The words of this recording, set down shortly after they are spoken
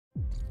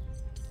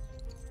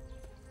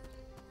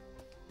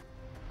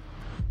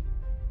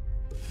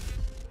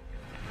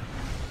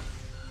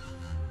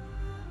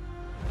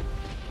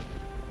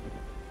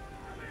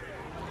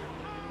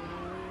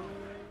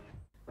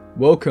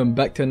Welcome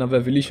back to another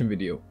Evolution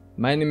video.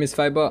 My name is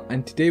Fiber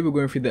and today we're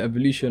going through the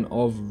evolution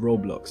of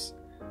Roblox.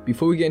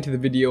 Before we get into the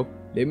video,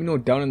 let me know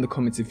down in the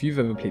comments if you've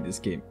ever played this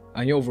game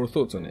and your overall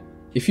thoughts on it.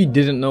 If you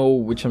didn't know,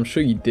 which I'm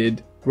sure you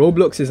did,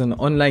 Roblox is an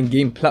online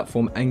game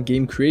platform and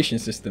game creation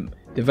system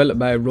developed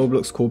by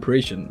ROBLOX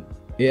Corporation.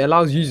 It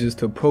allows users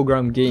to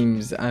program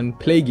games and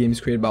play games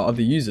created by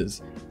other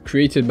users,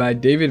 created by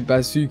David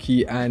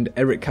Baszucki and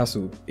Eric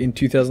Castle in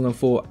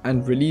 2004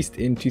 and released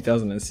in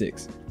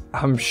 2006.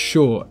 I'm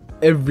sure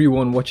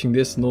everyone watching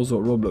this knows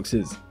what Roblox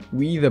is.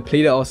 We either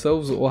played it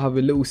ourselves or have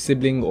a little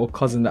sibling or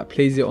cousin that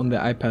plays it on their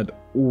iPad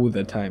all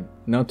the time.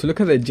 Now, to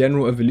look at the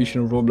general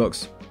evolution of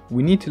Roblox,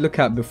 we need to look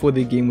at before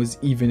the game was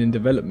even in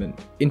development: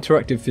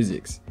 interactive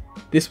physics.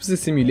 This was a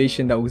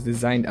simulation that was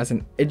designed as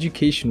an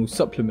educational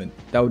supplement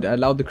that would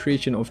allow the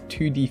creation of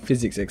 2D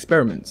physics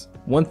experiments.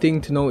 One thing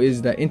to note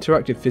is that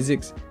interactive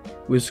physics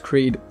was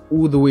created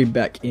all the way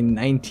back in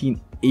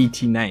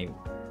 1989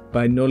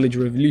 by Knowledge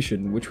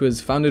Revolution, which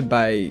was founded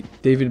by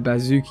David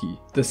Baszucki,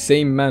 the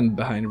same man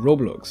behind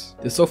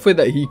Roblox. The software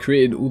that he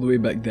created all the way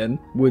back then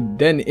would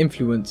then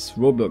influence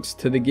Roblox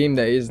to the game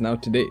that it is now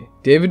today.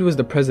 David was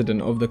the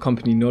president of the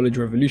company Knowledge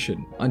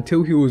Revolution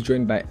until he was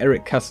joined by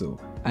Eric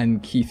Castle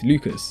and Keith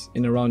Lucas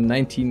in around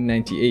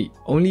 1998.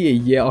 Only a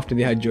year after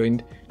they had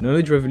joined,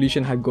 Knowledge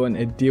Revolution had gotten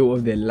a deal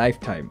of their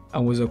lifetime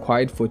and was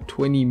acquired for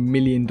 $20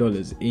 million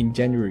in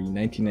January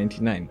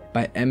 1999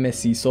 by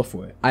MSC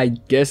Software. I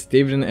guess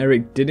David and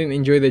Eric didn't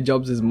enjoy their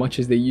jobs as much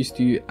as they used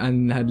to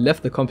and had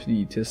left the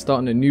company to start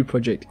on a new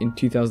project in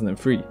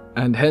 2003.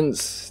 And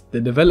hence,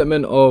 the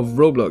development of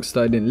Roblox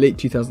started in late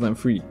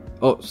 2003.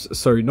 Oh,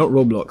 sorry, not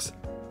Roblox,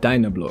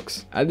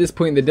 Dynablox. At this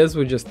point, the devs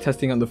were just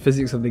testing out the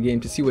physics of the game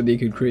to see what they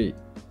could create.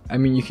 I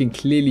mean, you can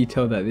clearly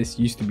tell that this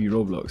used to be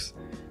Roblox.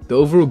 The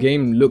overall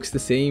game looks the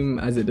same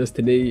as it does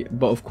today,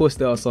 but of course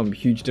there are some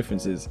huge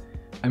differences.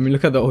 I mean,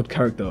 look at the old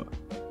character.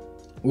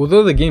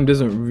 Although the game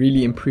doesn't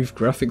really improve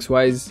graphics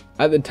wise,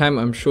 at the time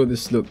I'm sure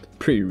this looked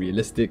pretty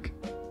realistic,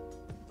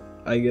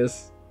 I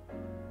guess.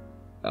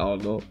 I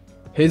don't know.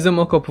 Here's a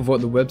mock-up of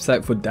what the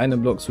website for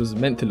Dynablox was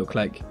meant to look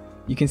like.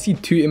 You can see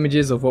two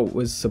images of what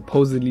was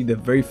supposedly the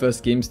very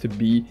first games to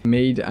be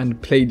made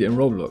and played in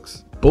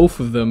Roblox,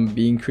 both of them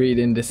being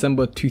created in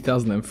December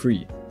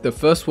 2003. The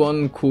first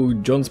one,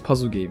 called John's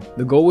Puzzle Game,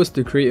 the goal was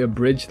to create a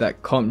bridge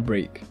that can't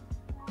break.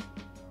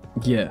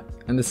 Yeah,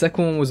 and the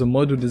second one was a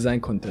model design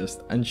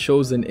contest and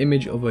shows an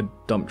image of a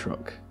dump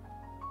truck.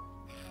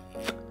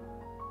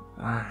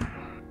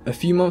 A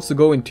few months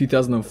ago in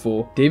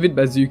 2004, David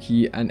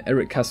Baszucki and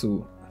Eric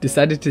Castle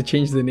decided to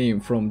change the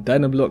name from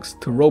Dynablox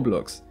to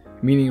Roblox,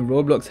 meaning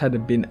Roblox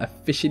had been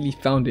officially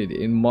founded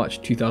in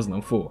March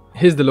 2004.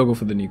 Here's the logo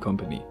for the new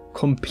company.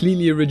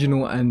 Completely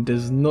original and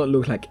does not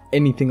look like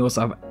anything else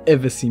I've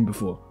ever seen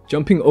before.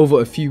 Jumping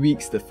over a few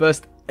weeks, the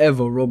first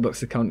ever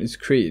Roblox account is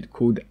created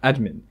called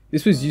Admin.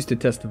 This was used to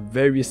test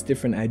various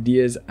different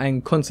ideas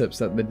and concepts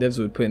that the devs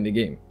would put in the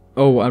game.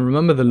 Oh, and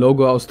remember the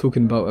logo I was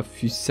talking about a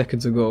few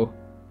seconds ago?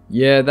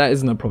 Yeah, that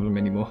isn't a problem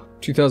anymore.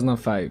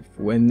 2005,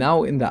 we're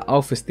now in the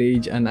alpha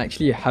stage and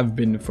actually have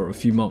been for a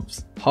few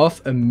months.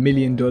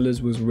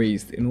 $500,000 was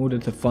raised in order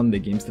to fund the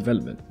game's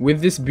development. With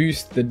this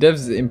boost, the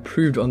devs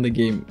improved on the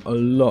game a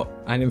lot,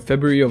 and in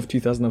February of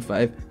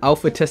 2005,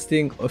 alpha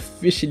testing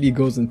officially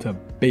goes into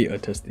beta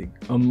testing.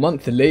 A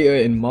month later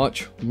in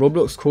March,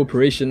 ROBLOX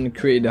Corporation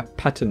created a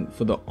patent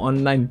for the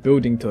online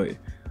building toy,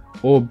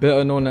 or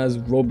better known as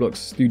ROBLOX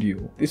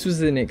Studio. This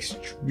was an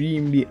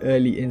extremely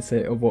early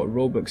insight of what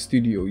ROBLOX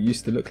Studio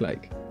used to look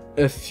like.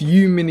 A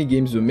few mini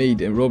games were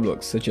made in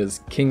Roblox, such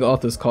as King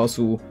Arthur's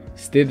Castle,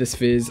 Steer the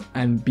Spheres,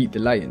 and Beat the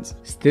Lions.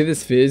 Steer the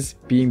Spheres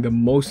being the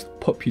most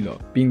popular,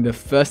 being the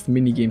first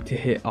minigame to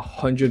hit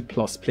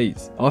 100+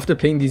 plays. After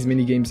playing these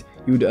minigames,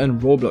 you would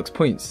earn Roblox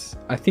points.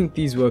 I think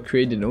these were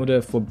created in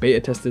order for beta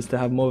testers to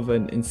have more of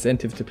an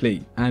incentive to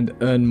play and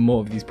earn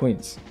more of these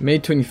points. May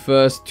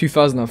 21st,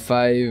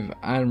 2005,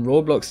 and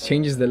Roblox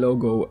changes the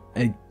logo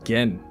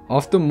again.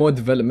 After more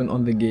development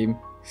on the game,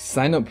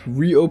 sign up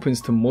reopens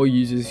to more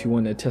users who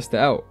want to test it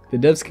out. The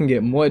devs can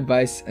get more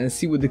advice and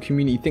see what the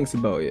community thinks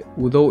about it.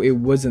 Although it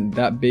wasn't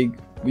that big,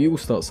 we all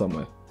start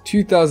somewhere.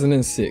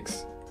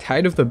 2006.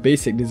 Tired of the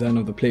basic design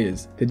of the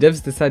players, the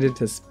devs decided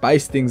to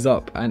spice things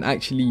up and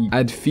actually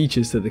add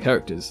features to the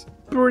characters.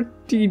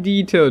 Pretty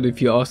detailed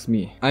if you ask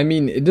me. I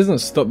mean, it doesn't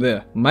stop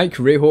there. Mike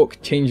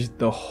Rayhawk changed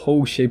the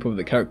whole shape of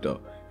the character,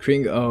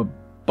 creating a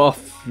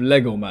buff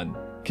Lego man.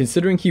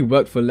 Considering he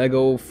worked for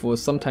Lego for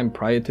some time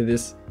prior to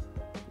this,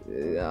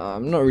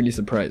 I'm not really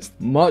surprised.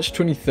 March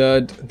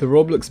 23rd, the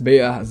Roblox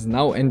beta has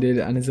now ended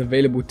and is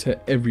available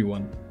to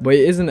everyone, but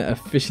it isn't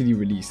officially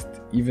released,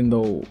 even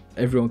though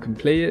everyone can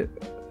play it.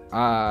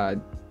 I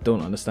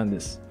don't understand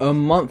this. A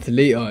month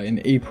later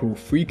in April,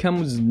 FreeCam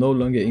was no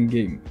longer in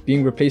game,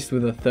 being replaced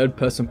with a third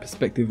person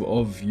perspective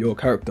of your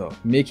character,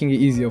 making it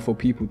easier for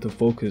people to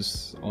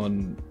focus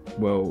on,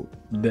 well,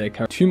 their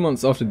character. 2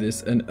 months after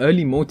this, an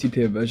early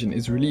multiplayer version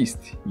is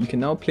released. You can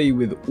now play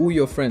with all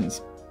your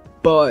friends,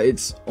 but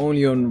it's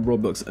only on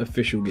Roblox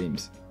official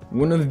games.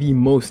 One of the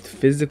most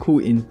physical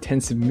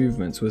intensive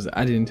movements was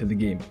added into the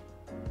game.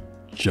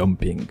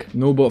 jumping.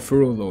 No, but for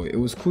real though, it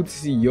was cool to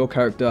see your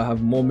character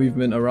have more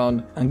movement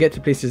around and get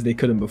to places they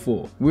couldn't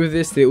before. With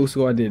this, they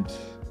also added...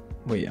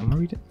 Wait, am I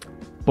reading?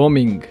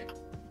 Bombing.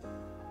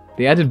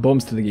 They added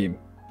bombs to the game.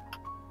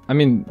 I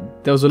mean,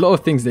 there was a lot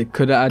of things they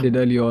could have added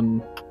early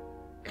on.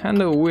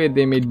 Kinda weird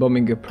they made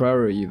bombing a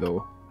priority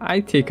though. I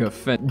take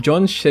offense.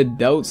 John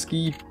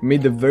Shedelsky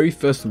made the very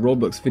first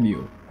Roblox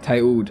video,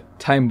 titled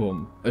Time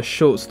Bomb, a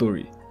short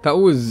story. That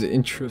was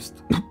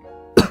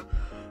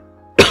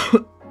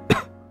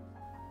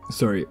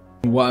Sorry,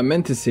 what I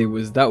meant to say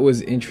was that was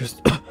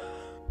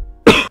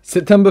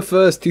September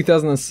 1st,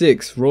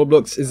 2006,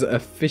 Roblox is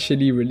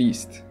officially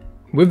released.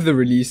 With the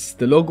release,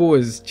 the logo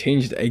was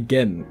changed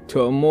again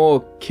to a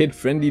more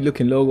kid-friendly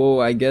looking logo,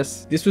 I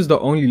guess. This was the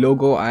only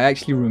logo I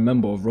actually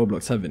remember of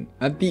Roblox 7.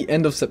 At the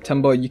end of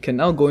September, you can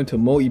now go into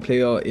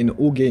multiplayer in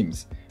all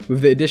games,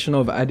 with the addition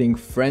of adding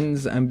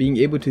friends and being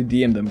able to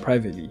DM them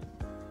privately.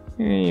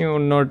 You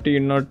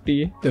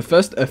naughty. The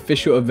first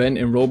official event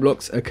in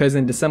Roblox occurs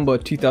in December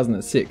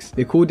 2006.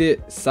 They called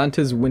it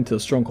Santa's Winter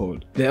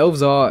Stronghold. The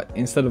elves are,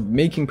 instead of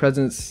making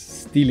presents,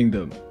 stealing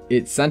them.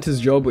 It's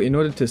Santa's job. In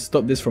order to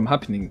stop this from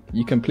happening,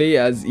 you can play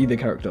as either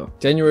character.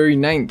 January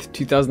 9th,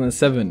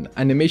 2007,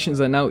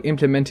 animations are now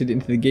implemented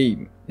into the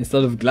game.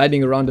 Instead of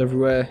gliding around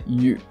everywhere,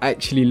 you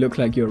actually look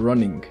like you're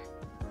running.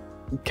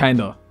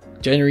 Kinda.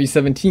 January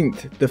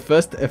 17th, the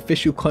first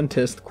official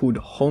contest called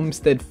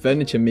Homestead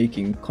Furniture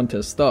Making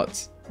contest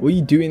starts. What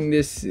you do in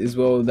this is,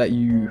 well, that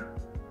you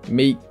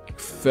make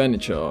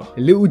furniture.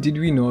 Little did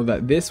we know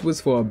that this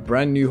was for a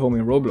brand new home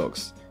in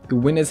Roblox. The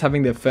winners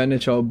having their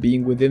furniture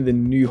being within the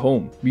new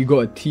home. We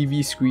got a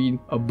TV screen,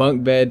 a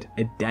bunk bed,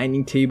 a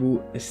dining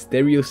table, a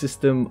stereo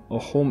system, a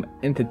home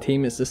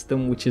entertainment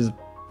system which is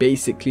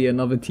basically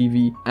another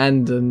TV,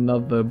 and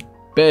another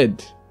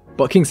bed,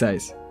 but king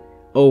size.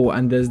 Oh,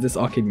 and there's this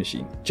arcade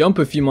machine. Jump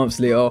a few months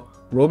later,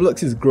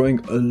 Roblox is growing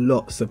a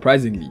lot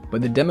surprisingly,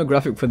 but the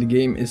demographic for the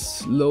game is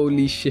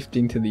slowly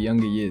shifting to the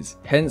younger years.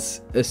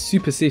 Hence, a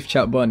super safe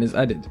chat button is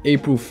added.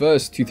 April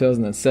 1st,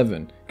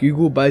 2007,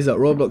 Google buys out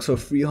Roblox for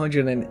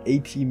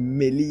 $380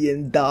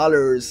 million.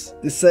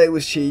 The site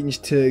was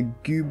changed to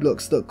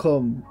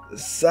gooblox.com.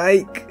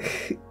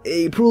 Psych!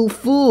 April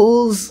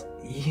Fools!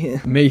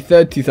 Yeah. May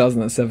 3rd,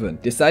 2007,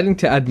 deciding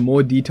to add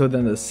more detail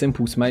than a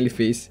simple smiley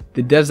face,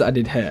 the devs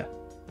added hair.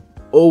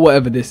 Or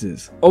whatever this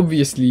is.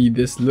 Obviously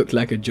this looked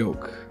like a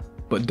joke,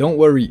 but don't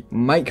worry,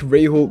 Mike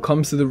Rayhawk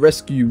comes to the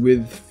rescue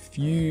with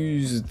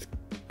Fused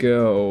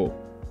Girl.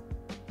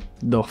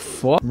 The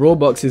fuck?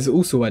 Robux is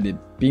also added,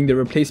 being the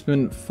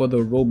replacement for the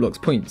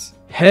Roblox points.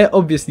 Hair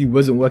obviously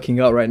wasn't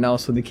working out right now,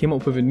 so they came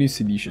up with a new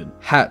solution.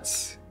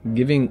 Hats,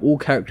 giving all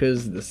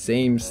characters the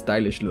same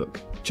stylish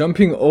look.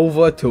 Jumping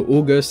over to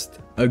August,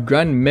 a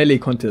grand melee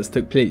contest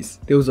took place.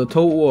 There was a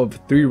total of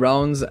 3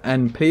 rounds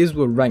and players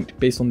were ranked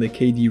based on their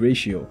KD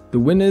ratio. The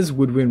winners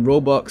would win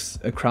Robux,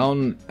 a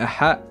crown, a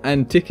hat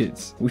and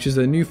tickets, which is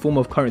a new form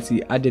of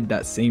currency added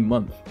that same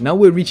month. Now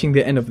we're reaching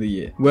the end of the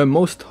year, where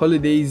most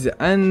holidays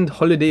and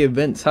holiday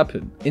events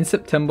happen. In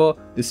September,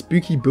 the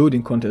spooky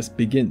building contest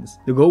begins.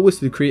 The goal was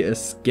to create a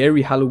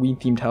scary Halloween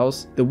themed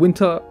house. The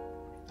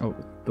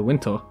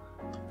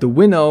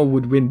winner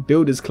would win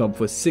Builders Club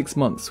for 6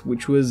 months,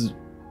 which was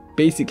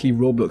basically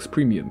Roblox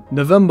Premium.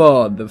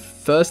 November, the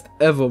first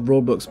ever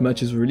Roblox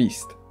merch is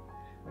released.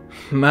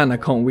 Man, I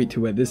can't wait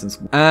to wear this in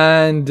school.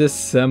 And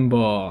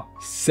December.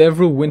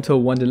 Several Winter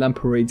Wonderland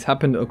parades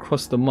happened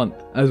across the month,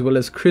 as well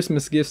as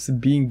Christmas gifts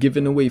being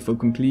given away for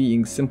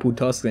completing simple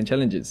tasks and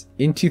challenges.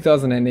 In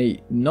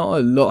 2008, not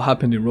a lot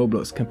happened in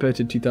Roblox compared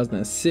to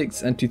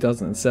 2006 and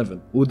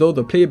 2007, although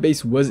the player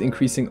base was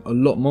increasing a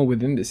lot more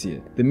within this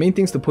year. The main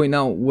things to point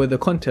out were the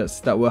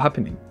contests that were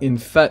happening. In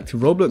fact,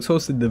 Roblox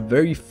hosted the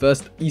very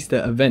first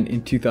Easter event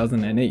in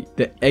 2008,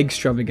 the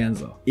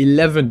Eggstravaganza.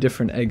 11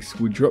 different eggs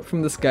would drop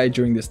from the sky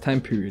during this time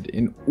period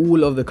in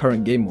all of the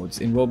current game modes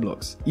in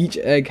Roblox, each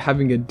egg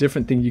having a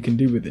different thing you can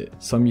do with it.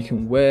 Some you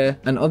can wear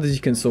and others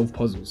you can solve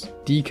puzzles.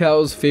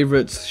 Decals,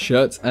 favorites,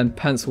 shirts and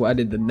pants were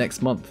added the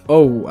next month.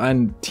 Oh,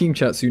 and team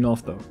chat soon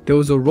after. There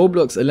was a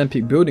Roblox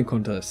Olympic building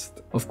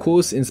contest, of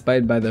course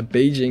inspired by the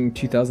Beijing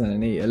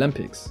 2008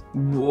 Olympics.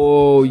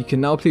 Whoa, you can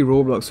now play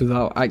Roblox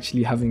without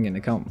actually having an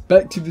account.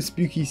 Back to the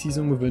spooky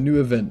season with a new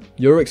event,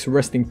 Yorick's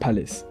Resting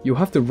Palace. You'll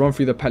have to run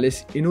through the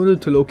palace in order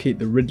to locate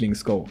the Riddling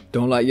Skull.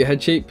 Don't like your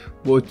head shape?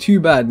 Well, too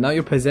bad, now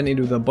you're presented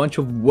with a bunch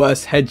of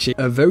worse head shape.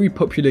 A very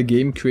popular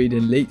game created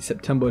in late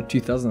September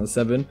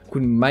 2007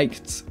 called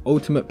Mike's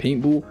Ultimate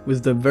Paintball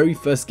was the very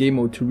first game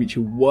mode to reach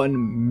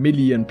 1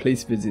 million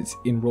place visits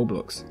in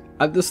Roblox.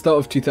 At the start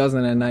of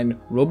 2009,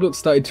 Roblox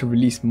started to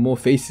release more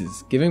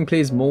faces, giving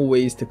players more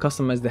ways to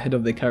customize the head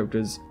of their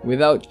characters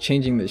without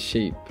changing the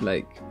shape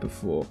like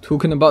before.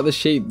 Talking about the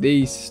shape,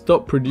 they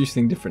stopped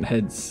producing different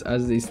heads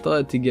as they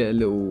started to get a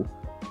little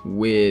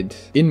weird.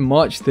 In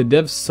March, the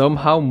devs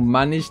somehow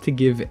managed to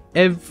give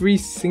every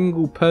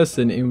single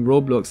person in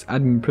Roblox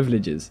admin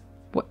privileges.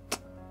 What?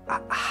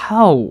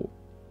 How?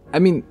 I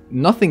mean,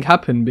 nothing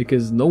happened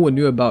because no one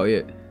knew about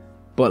it,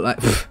 but like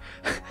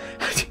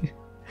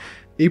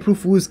April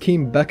Fools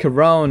came back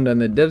around and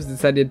the devs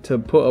decided to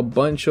put a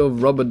bunch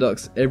of rubber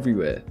ducks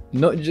everywhere.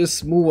 Not just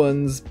small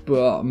ones,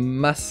 but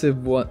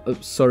massive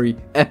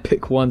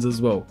epic ones as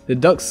well. The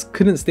ducks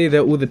couldn't stay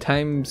there all the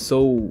time,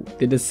 so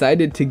they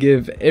decided to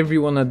give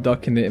everyone a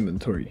duck in their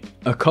inventory.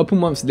 A couple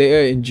months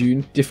later in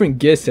June, different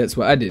gear sets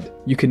were added.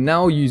 You can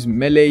now use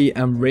melee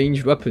and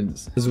ranged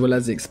weapons, as well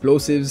as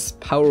explosives,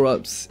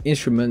 power-ups,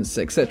 instruments,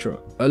 etc.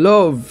 A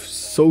lot of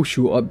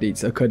social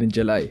updates occurred in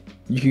July.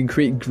 You can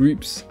create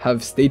groups, have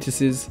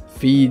statuses,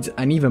 feeds,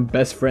 and even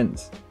best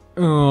friends.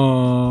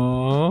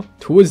 Aww.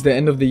 Towards the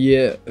end of the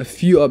year, a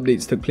few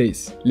updates took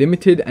place.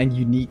 Limited and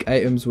unique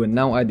items were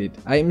now added.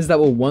 Items that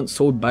were once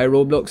sold by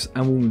Roblox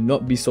and will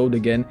not be sold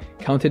again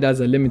counted as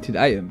a limited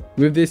item.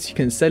 With this, you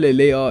can sell it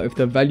later if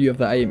the value of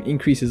the item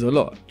increases a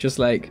lot, just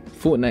like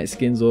Fortnite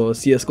skins or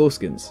CSGO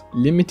skins.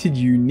 Limited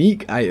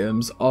unique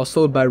items are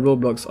sold by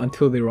Roblox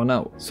until they run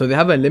out, so they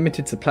have a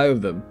limited supply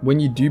of them.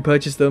 When you do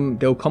purchase them,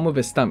 they'll come with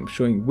a stamp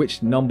showing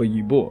which number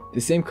you bought. The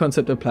same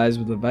concept applies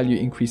with the value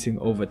increasing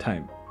over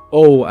time.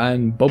 Oh,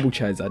 and bubble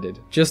chides added.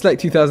 Just like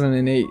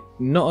 2008,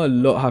 not a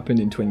lot happened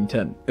in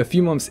 2010. A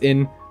few months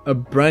in, a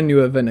brand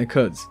new event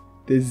occurs.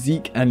 The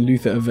Zeke and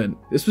Luther event.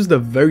 This was the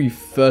very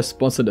first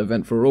sponsored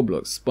event for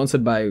Roblox,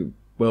 sponsored by,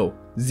 well,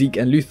 Zeke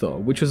and Luther,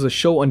 which was a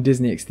show on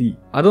Disney XD.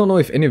 I don't know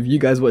if any of you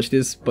guys watched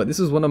this, but this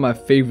was one of my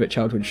favorite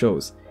childhood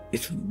shows.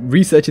 It's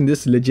researching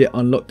this legit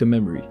unlocked a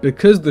memory.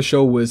 Because the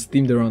show was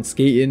themed around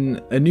skating,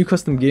 a new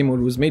custom game mode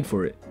was made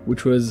for it,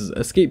 which was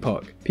a skate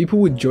park. People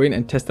would join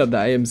and test out the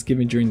items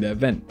given during the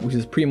event, which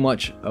is pretty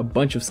much a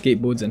bunch of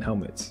skateboards and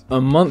helmets.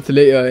 A month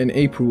later in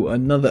April,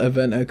 another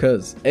event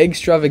occurs.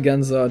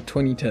 Extravaganza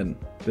 2010.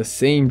 The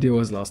same deal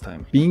as last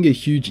time. Being a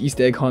huge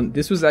Easter egg hunt,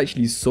 this was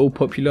actually so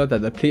popular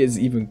that the players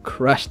even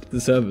crashed the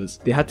servers.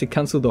 They had to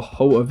cancel the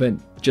whole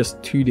event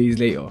just 2 days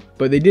later,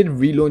 but they did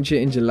relaunch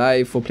it in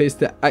July for players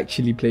to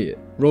actually play it.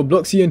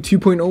 Robloxian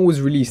 2.0 was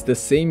released the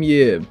same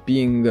year,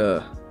 being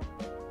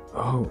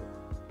oh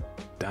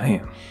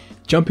damn.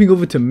 Jumping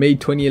over to May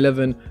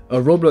 2011, a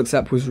Roblox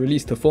app was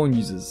released to phone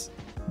users,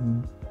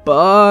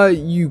 but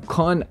you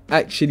can't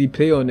actually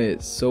play on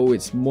it, so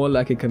it's more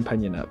like a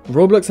companion app.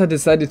 Roblox had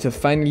decided to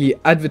finally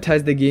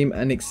advertise the game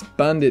and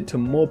expand it to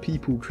more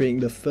people, creating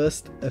the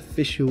first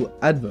official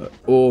advert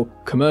or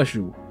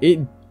commercial.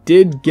 It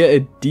did get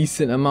a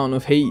decent amount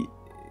of hate.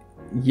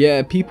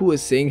 Yeah, people were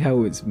saying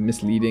how it's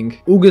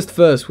misleading. August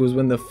 1st was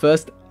when the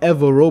first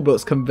ever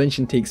Roblox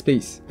convention takes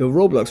place, the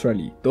Roblox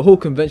rally. The whole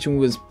convention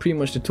was pretty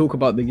much to talk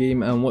about the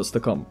game and what's to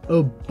come.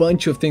 A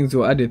bunch of things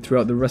were added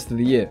throughout the rest of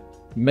the year.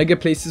 Mega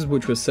places,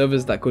 which were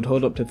servers that could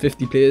hold up to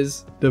 50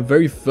 players, the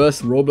very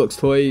first Roblox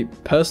toy,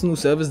 personal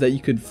servers that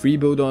you could free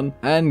build on,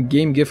 and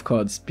game gift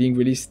cards being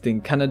released in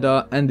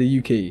Canada and the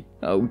UK.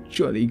 Oh,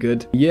 jolly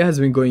good. The year has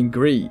been going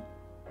great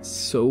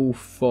so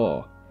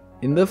far.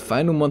 In the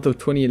final month of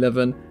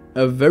 2011,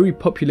 a very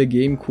popular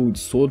game called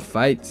Sword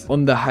Fight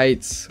on the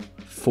Heights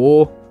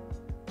 4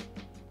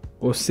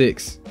 or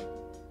 6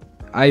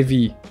 IV,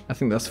 I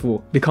think that's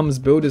 4, becomes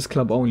Builders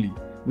Club only,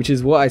 which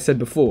is what I said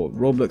before,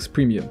 Roblox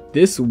Premium.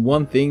 This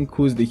one thing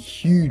caused a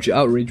huge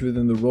outrage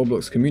within the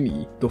Roblox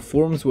community. The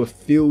forums were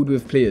filled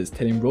with players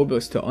telling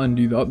Roblox to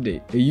undo the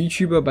update. A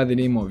YouTuber by the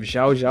name of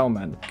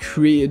Zhao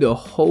created a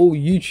whole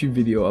YouTube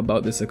video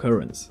about this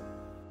occurrence.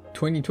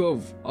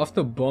 2012,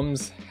 after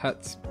bombs,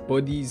 hats,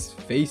 bodies,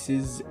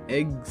 faces,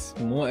 eggs,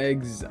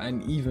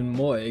 and even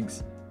more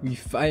eggs, we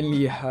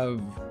finally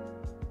have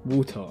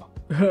water.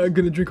 I'm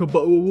gonna drink a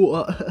bottle of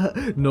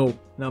water. No.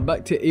 Now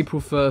back to April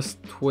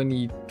 1st,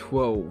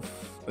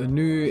 2012. A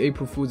new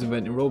April Fool's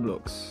event in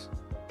Roblox.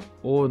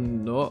 Or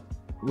not.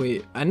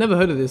 Wait, I never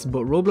heard of this,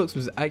 but Roblox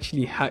was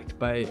actually hacked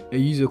by a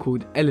user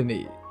called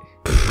Elenate.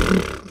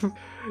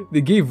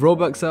 They gave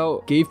Robux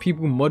out, gave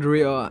people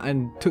moderator,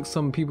 and took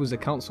some people's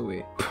accounts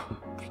away.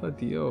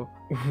 Bloody hell.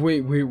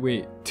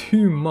 Wait.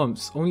 2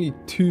 months, only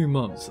 2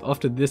 months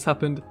after this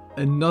happened,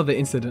 another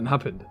incident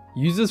happened.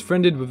 Users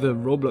friended with the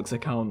Roblox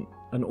account,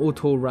 an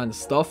auto-ran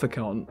staff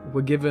account,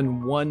 were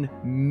given 1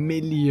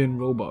 million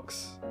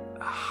Robux.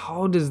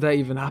 How does that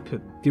even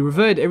happen? They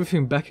reverted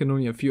everything back in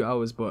only a few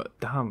hours, but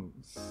damn,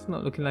 it's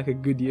not looking like a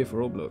good year for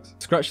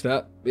Roblox. Scratch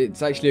that,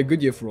 it's actually a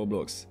good year for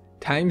Roblox.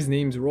 Times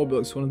names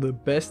Roblox one of the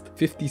best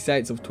 50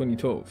 sites of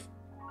 2012.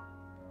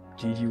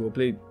 GG, well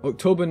played.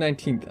 October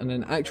 19th, and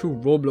an actual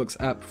Roblox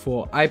app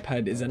for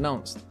iPad is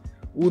announced.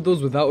 All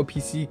those without a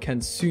PC can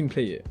soon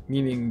play it,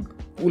 meaning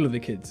all of the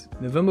kids.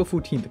 November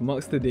 14th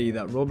marks the day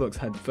that Roblox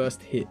had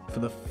first hit, for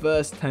the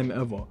first time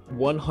ever,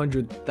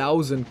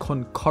 100,000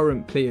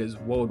 concurrent players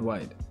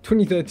worldwide.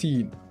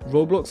 2013,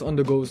 Roblox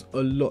undergoes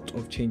a lot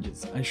of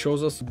changes and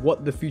shows us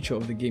what the future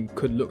of the game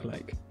could look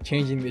like.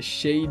 Changing the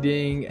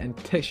shading and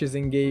textures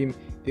in game,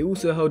 they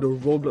also held a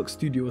Roblox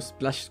Studio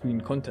splash screen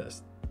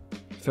contest.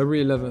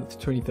 February 11th,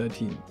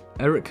 2013.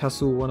 Eric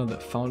Castle, one of the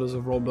founders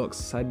of Roblox,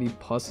 sadly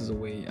passes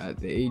away at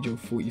the age of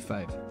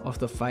 45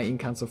 after fighting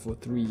cancer for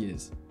 3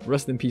 years.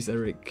 Rest in peace,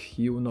 Eric,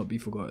 he will not be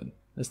forgotten.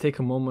 Let's take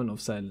a moment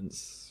of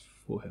silence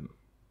for him.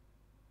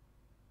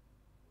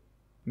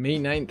 May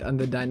 9th, and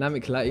the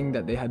dynamic lighting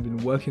that they had been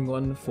working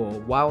on for a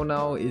while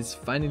now is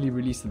finally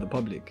released to the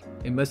public,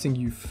 immersing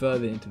you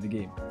further into the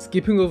game.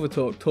 Skipping over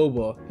to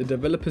October, the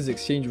Developers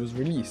Exchange was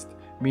released,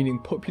 meaning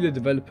popular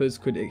developers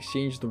could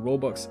exchange the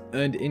Robux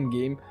earned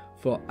in-game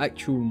for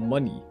actual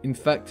money. In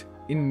fact,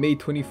 in May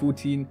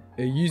 2014,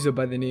 a user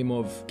by the name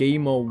of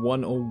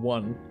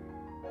Gamer101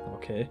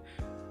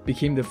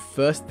 became the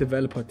first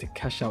developer to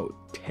cash out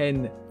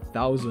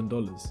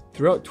 $10,000.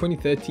 Throughout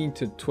 2013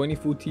 to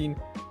 2014,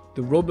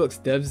 the Roblox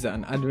devs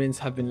and admins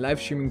have been live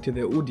streaming to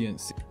their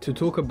audience to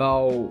talk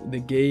about the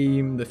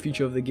game, the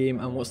future of the game,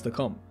 and what's to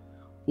come.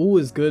 All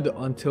was good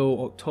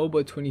until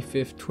October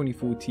 25th,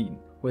 2014,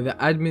 where the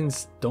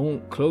admins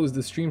don't close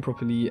the stream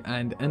properly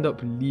and end up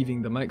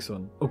leaving the mics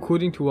on.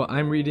 According to what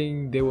I'm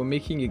reading, they were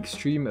making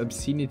extreme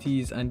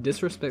obscenities and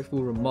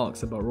disrespectful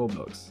remarks about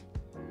Roblox.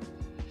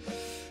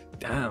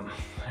 Damn,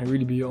 I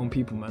really be your own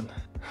people, man.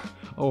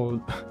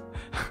 Oh,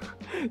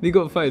 they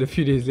got fired a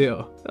few days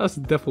later. That's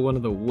definitely one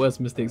of the worst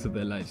mistakes of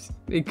their lives.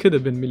 They could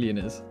have been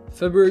millionaires.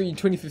 February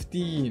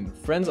 2015,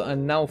 friends are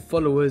now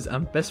followers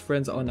and best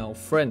friends are now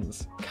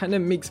friends. Kinda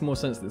makes more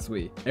sense this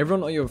way.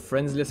 Everyone on your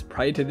friends list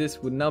prior to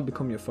this would now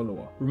become your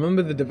follower.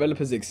 Remember the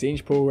Developers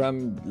Exchange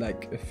program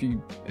like a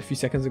few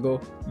seconds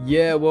ago?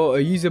 Yeah, well, a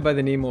user by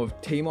the name of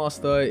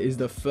Taymaster is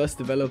the first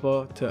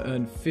developer to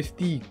earn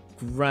 50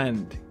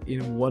 grand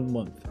in 1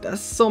 month.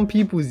 That's some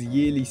people's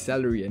yearly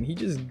salary, and he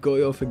just got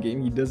it off a game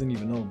he doesn't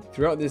even own.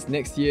 Throughout this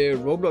next year,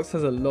 Roblox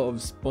has a lot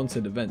of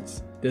sponsored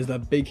events. There's the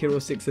Big Hero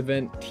 6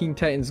 event, Teen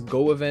Titans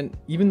Go event,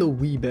 even the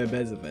We Bare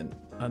Bears event,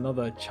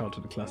 another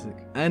childhood classic,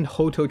 and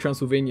Hotel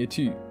Transylvania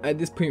 2. At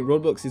this point,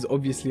 Roblox is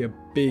obviously a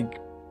big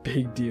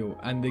deal,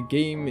 and the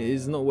game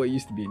is not what it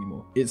used to be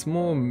anymore. It's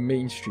more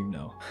mainstream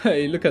now.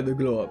 Hey, look at the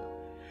glow up.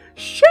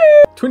 Shit!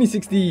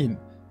 2016.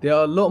 There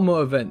are a lot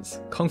more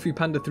events, Kung Fu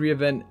Panda 3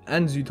 event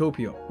and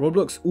Zootopia.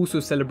 Roblox also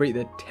celebrate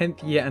their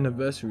 10th year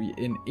anniversary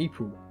in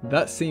April.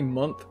 That same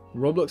month,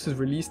 Roblox is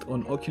released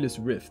on Oculus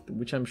Rift,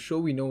 which I'm sure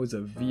we know is a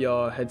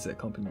VR headset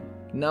company.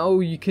 Now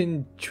you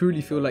can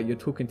truly feel like you're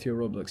talking to your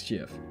Roblox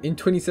GF. In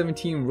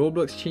 2017,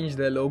 Roblox changed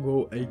their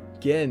logo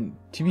again.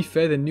 To be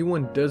fair, the new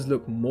one does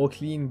look more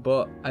clean,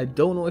 but I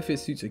don't know if it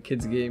suits a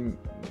kid's game.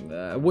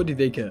 What do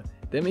they care?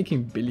 They're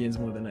making billions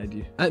more than I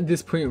do. At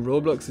this point,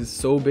 Roblox is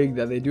so big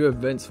that they do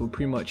events for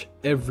pretty much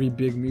every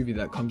big movie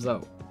that comes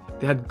out.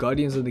 They had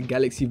Guardians of the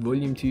Galaxy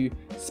Volume 2,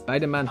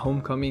 Spider-Man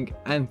Homecoming,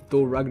 and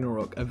Thor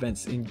Ragnarok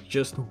events in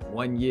just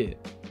 1 year.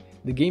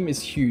 The game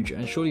is huge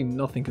and surely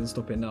nothing can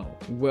stop it now.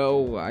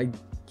 Well, I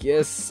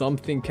guess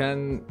something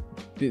can.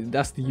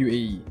 That's the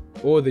UAE,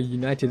 or the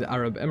United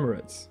Arab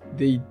Emirates.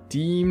 They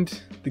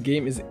deemed the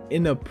game is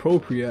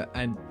inappropriate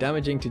and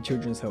damaging to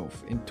children's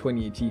health in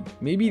 2018.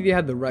 Maybe they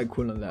had the right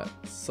call on that.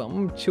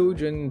 Some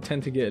children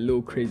tend to get a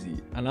little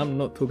crazy, and I'm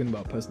not talking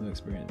about personal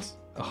experience.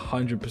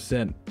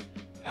 100%.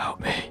 Help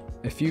me.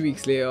 A few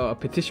weeks later, a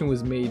petition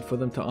was made for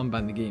them to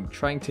unban the game,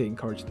 trying to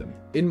encourage them.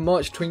 In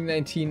March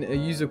 2019, a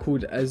user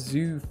called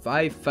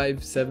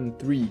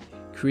Azu5573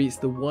 creates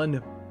the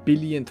 1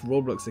 billionth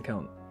Roblox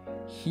account.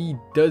 He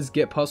does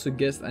get password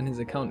guessed and his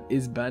account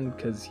is banned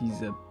because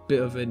he's a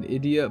bit of an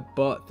idiot,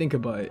 but think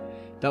about it.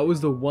 That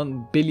was the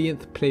 1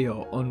 billionth player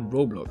on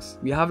Roblox.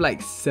 We have like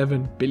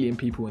 7 billion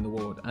people in the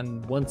world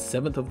and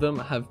 1/7 of them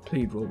have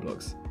played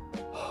Roblox.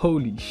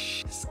 Holy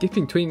sh!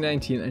 Skipping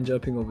 2019 and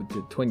jumping over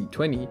to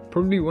 2020,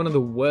 probably one of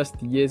the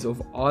worst years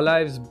of our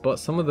lives, but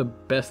some of the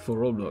best for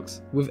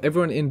Roblox. With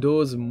everyone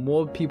indoors,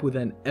 more people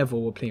than ever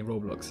were playing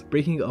Roblox,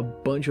 breaking a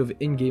bunch of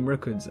in-game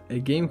records. A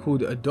game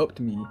called Adopt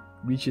Me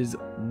reaches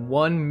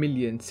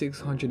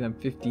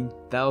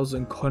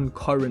 1,615,000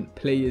 concurrent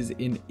players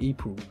in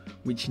April,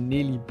 which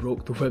nearly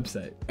broke the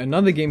website.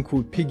 Another game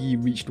called Piggy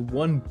reached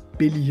 1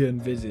 billion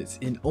visits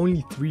in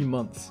only 3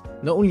 months.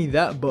 Not only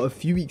that, but a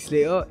few weeks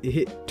later, it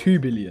hit 2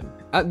 billion.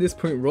 At this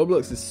point,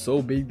 Roblox is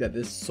so big that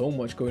there's so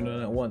much going on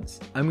at once.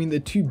 I mean,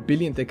 the 2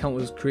 billionth account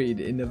was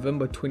created in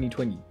November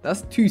 2020.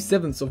 That's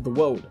 2/7 of the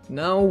world.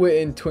 Now we're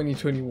in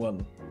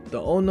 2021.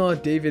 The owner,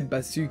 David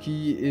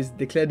Baszucki, is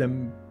declared a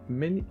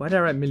why did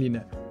I write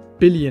millionaire?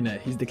 Billionaire.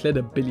 He's declared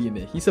a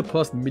billionaire. He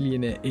surpassed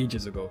millionaire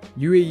ages ago.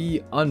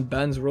 UAE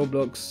unbans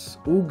Roblox.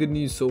 All good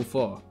news so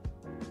far.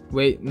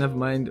 Wait, never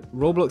mind.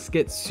 Roblox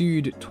gets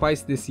sued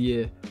twice this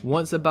year.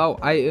 Once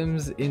about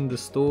items in the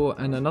store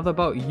and another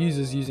about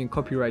users using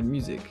copyright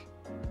music.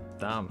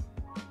 Damn.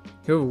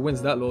 Whoever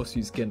wins that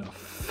lawsuit's getting a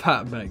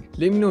fat bag.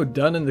 Let me know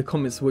down in the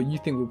comments what you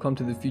think will come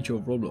to the future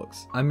of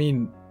Roblox. I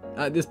mean,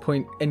 at this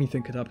point,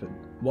 anything could happen.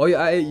 While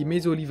you're at it, you may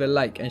as well leave a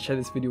like and share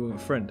this video with a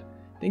friend.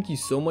 Thank you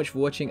so much for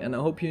watching and I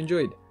hope you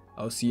enjoyed.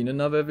 I'll see you in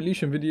another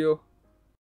Evolution video.